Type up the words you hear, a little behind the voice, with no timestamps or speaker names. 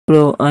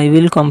Pro, I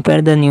will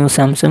compare the new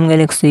Samsung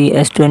Galaxy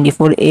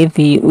S24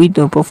 FE with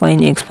Oppo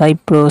Find X5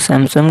 Pro.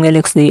 Samsung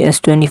Galaxy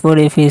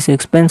S24 FE is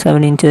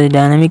 6.7 inches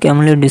dynamic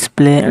AMOLED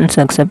display and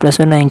success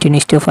ratio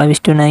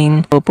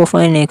 19:5:9. Oppo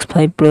Find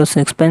X5 Pro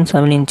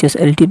 6.7 inches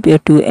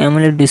LTPO2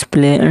 AMOLED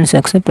display and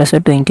success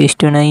ratio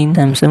 20:9.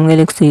 Samsung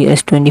Galaxy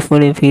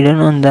S24 FE run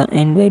on the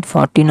Android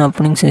 14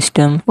 operating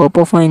system.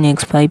 Oppo Find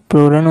X5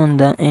 Pro run on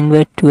the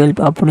Android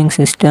 12 operating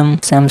system.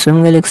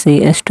 Samsung Galaxy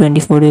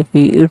S24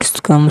 FE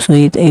it comes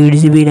with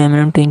 8GB RAM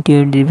and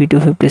 28GB to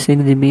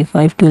 56GB,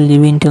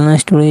 512GB internal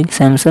storage.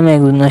 Samsung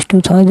Exynos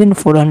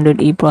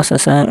 2400E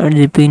processor and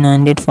GP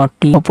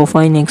 940. Oppo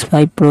Find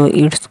X5 Pro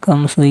it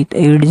comes with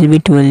 8GB,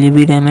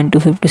 12GB RAM and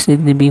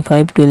 256GB,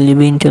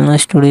 512GB internal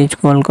storage.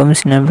 Qualcomm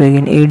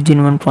Snapdragon 8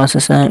 Gen 1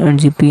 processor and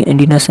GP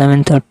Adreno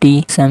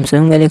 730.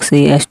 Samsung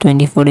Galaxy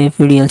S24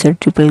 FE dual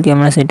set triple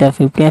camera setup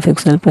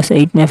 50MP plus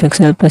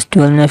 8MP plus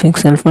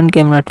 12MP, front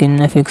camera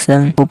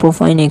 10MP. Oppo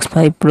Find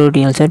X5 Pro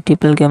dual set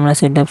triple camera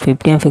setup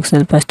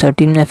 50MP plus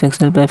 13MP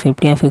plus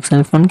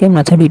 50MP, front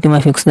camera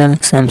 32MP.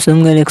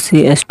 Samsung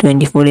Galaxy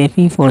S24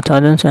 FE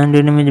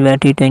 4700 mAh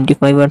battery,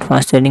 25W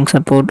fast charging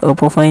support.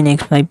 Oppo Find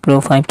X5 Pro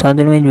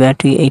 5000 mAh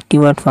battery,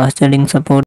 80W fast charging support.